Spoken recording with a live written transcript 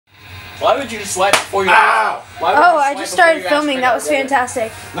Why would you just swipe before you? Ow! Oh, I just started filming. That was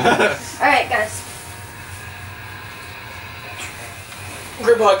fantastic. Alright, guys.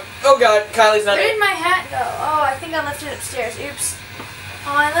 Group hug. Oh god, Kylie's not Where in. did my hat go? Oh, I think I left it upstairs. Oops.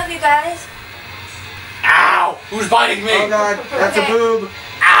 Oh, I love you guys. Ow! Who's biting me? Oh god, that's a boob.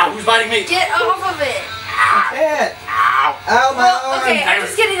 Ow! Who's biting me? Get off of it. It. Ow! Ow, my arm. Okay, I'm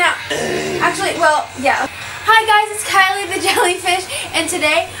just getting out. Actually, well, yeah. Hi guys, it's Kylie the Jellyfish, and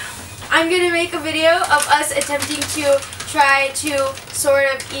today I'm going to make a video of us attempting to try to sort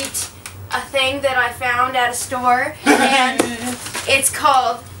of eat a thing that I found at a store, and it's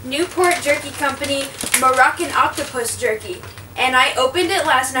called Newport Jerky Company Moroccan Octopus Jerky. And I opened it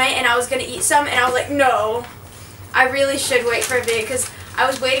last night and I was going to eat some, and I was like, no, I really should wait for a video, because I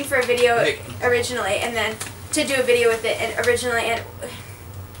was waiting for a video originally, and then to do a video with it and originally, and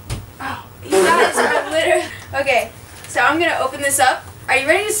oh, you guys are literally, okay, so I'm going to open this up. Are you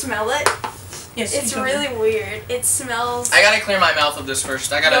ready to smell it? Yes. It's really weird. It smells... I gotta clear my mouth of this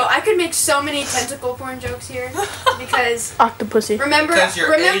first. No, I could make so many tentacle porn jokes here because Octopussy. remember,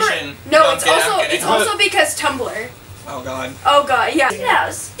 you're Asian. No, No, it's also because Tumblr. Oh god. Oh god, yeah.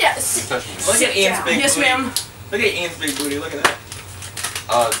 Yes. Look at Ian's big Yes, booty. ma'am. Look at Ian's big booty. Look at that.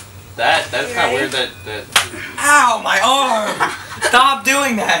 That's You kind of ready? weird that Ow, my arm! Stop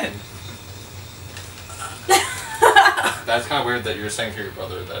doing that. that's kind of weird that you're saying to your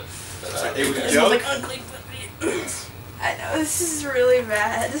brother that It was a It joke. smells like ugly. I know, this is really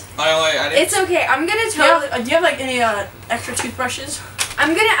bad. I didn't. It's okay. I'm gonna Do you totally. have, do you have like any extra toothbrushes?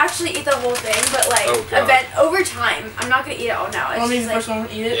 I'm gonna actually eat the whole thing, but like Oh, God. over time. I'm not gonna eat it all now. You want me to It's be the just first one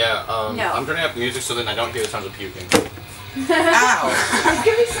to eat it? Yeah, No. I'm turning up music so then I don't hear the sounds of puking. Ow. It's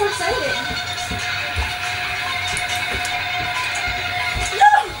gonna be so exciting.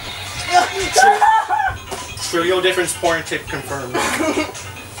 Trivial difference porn tip confirmed.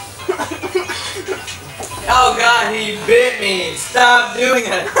 Oh god, he bit me. Stop doing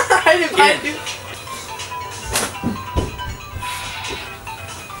it. I didn't.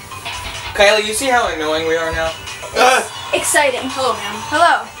 Kylie, you see how annoying we are now? Exciting. Hello, ma'am.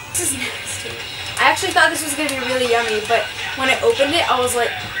 Hello. This is nasty. I actually thought this was gonna be really yummy, but when I opened it, I was like,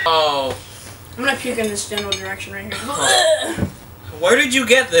 Oh. I'm gonna puke in this general direction right here. Where did you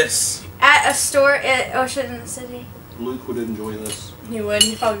get this? at a store at Ocean City. Luke would enjoy this. He would.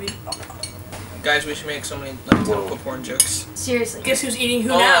 He'd probably be. Guys, we should make so many like typical porn jokes. Seriously. Guess who's eating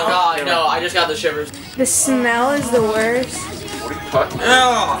who Oh now? god, no, I just got the shivers. The smell is the worst. What are you talking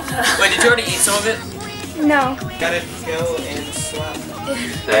about? Oh. Wait, did you already eat some of it? No. Gotta go and slap.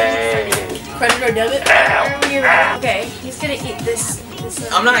 Dang. Credit or debit? Okay, he's gonna eat this.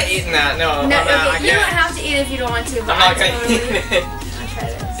 I'm not eating that, no. No, I'm not, I okay, you don't can't. have to eat it if you don't want to. But I'm not I gonna totally- eat it. I'll try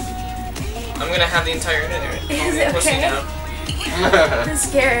this. I'm gonna have the entire dinner. Is it Pussy okay? now. I'm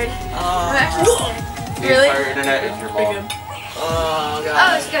scared. I'm actually scared. The Really? entire internet is your Pretty fault. good. Oh god.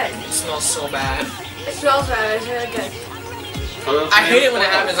 Oh, it's good. It smells so bad. It smells bad. It's really good. I hate it when it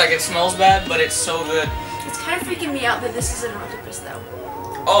happens like it smells bad, but it's so good. It's kind of freaking me out that this is an octopus, though.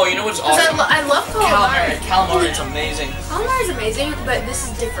 Oh, you know what's 'Cause awesome? I love calamari. Calamari is amazing. Calamari is amazing, but this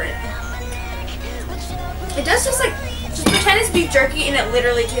is different. It does taste like, just pretend it's beef jerky and it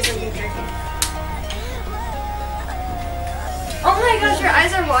literally tastes like beef jerky. Oh my gosh, your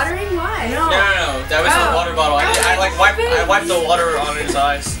eyes are watering? Why? No, that was the water bottle. I wiped the water on his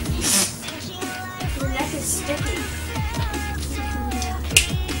eyes. Your neck is sticky.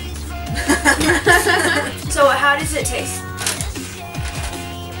 So how does it taste?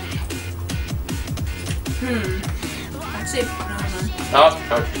 I'd say. Stop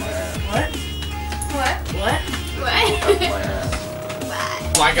touching my ass. What? What? What? Touch my What?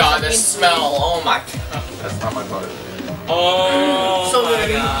 ass. Oh my god, the smell. Oh my god. That's not my butt. Oh So my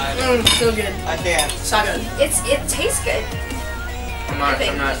good. god. So good. I can't. So good. It tastes good. I'm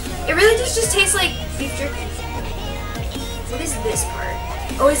not. It really just tastes like beef jerky. What is this part?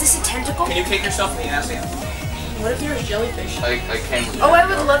 Oh, is this a tentacle? Can you kick yourself in the ass again? What if there was jellyfish? I came with Oh, I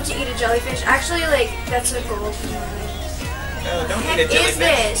would love to eat a jellyfish. Actually, like, that's a goal for me. No, don't What eat a the heck is jellyfish.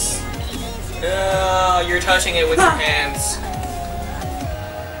 this? No, you're touching it with your hands.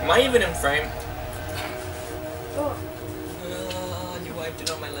 Am I even in frame? Oh. You wiped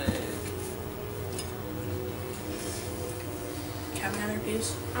it on my leg. Have another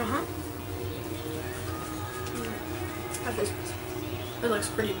piece. Uh-huh. Have this piece. It looks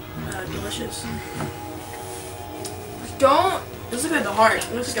pretty delicious. Don't. This looks like the heart.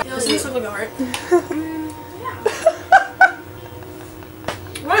 It looks like does this look like a heart?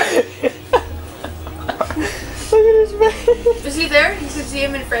 What? Look at his face. Is he there? You can see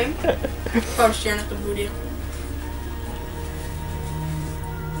him in frame. Probably staring at the booty.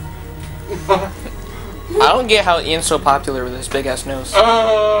 I don't get how Ian's so popular with his big ass nose.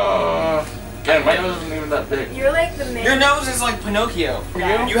 Man, my nose isn't even that big. You're like the man. Your nose is like Pinocchio.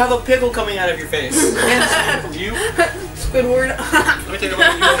 Yeah. You have a pickle coming out of your face. You? Squidward. Let me take a look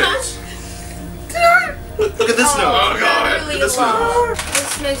at your nose. Look at this nose. Oh god. Really This long. nose.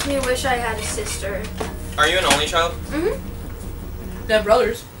 This makes me wish I had a sister. Are you an only child? Mhm. They're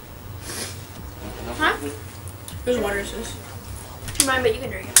brothers. Huh? There's water, sis. Mine, but you can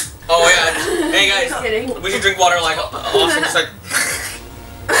drink it. Oh yeah. Hey guys, Just kidding. we should drink water like Austin. Just like.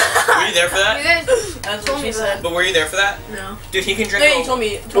 Were you there for You that? guys That's told what me she that. said. But were you there for that? No. Dude, he can drink. Yeah, you told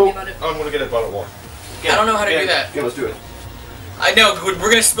me about it. I'm gonna get a bottle of water. I don't know how to do that. Yeah, let's do it. I know. We're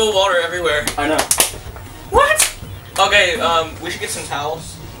gonna spill water everywhere. I know. What? Okay. We should get some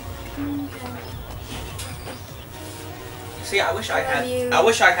towels. See, I wish I had. I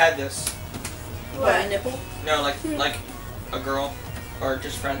wish I had this. What, a nipple? No, like a girl, or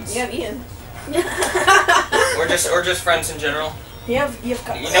just friends. You have Ian. Or just friends in general. You have You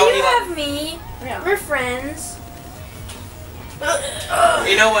You know what he like? have me. Yeah. We're friends.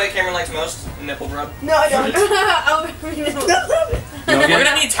 You know what Cameron likes most? Nipple rub. No, I don't. Oh, no. We're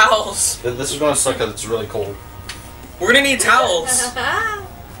gonna need towels. This is gonna suck because it's really cold. We're gonna need towels.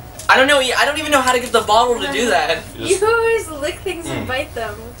 I don't know. I don't even know how to get the bottle to do that. You always lick things and bite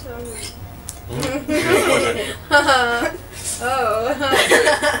them. What's wrong with you?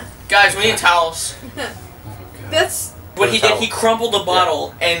 Oh. Guys, we need towels. That's. What he did, he crumpled the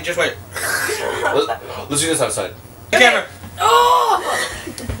bottle and just went. Let's do this outside. Cameron. Oh!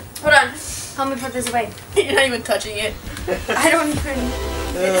 Hold on. Help me put this away. You're not even touching it. I don't even.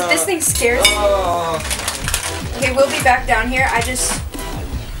 This thing scares me. Okay, we'll be back down here. I just.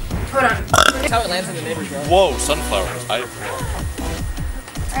 Hold on. That's how it lands in the neighbor's yard. Whoa, sunflowers. Alright.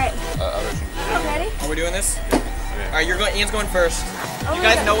 Ready? Are we doing this? Alright, you're going. Ian's going first. Oh, You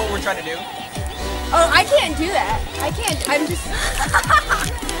guys know what we're trying to do? Oh, I can't do that. I can't. I'm just.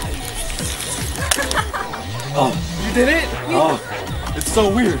 Oh, you did it? Oh, it's so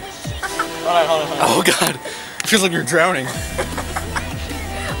weird. Alright, hold on. Oh god, it feels like you're drowning.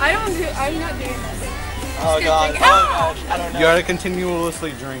 I'm not doing this. Oh god. Oh god. I don't know. You gotta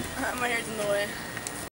continuously drink. My hair's in the way.